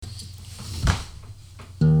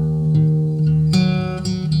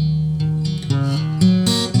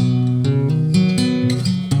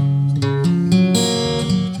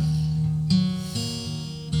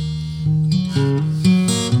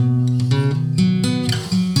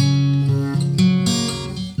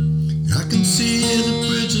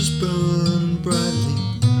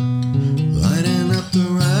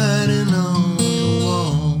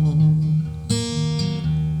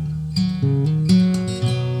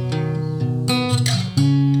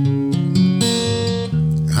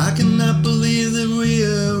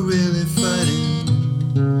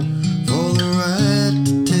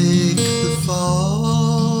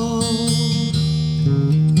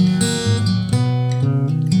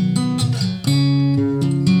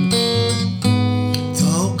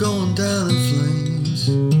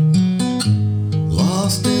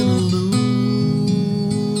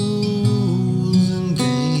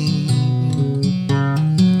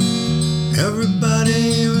Everybody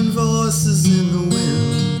hearing voices in the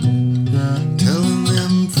wind, telling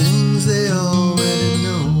them things they already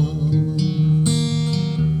know.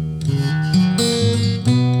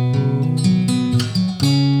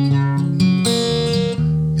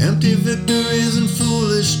 Empty victories and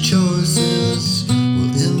foolish choices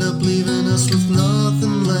will end up leaving us with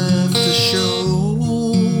nothing left to show.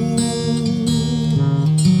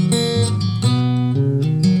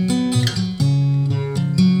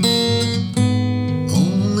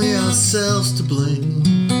 Ourselves to blame,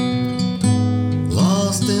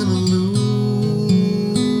 lost in a losing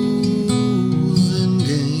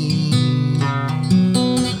game.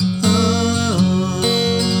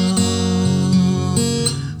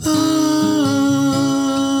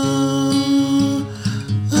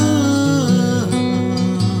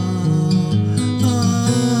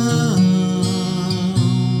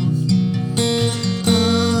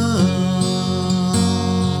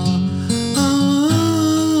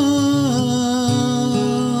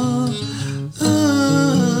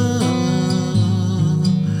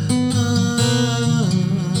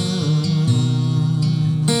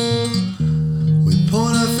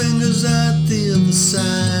 Point our fingers at the other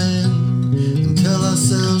side.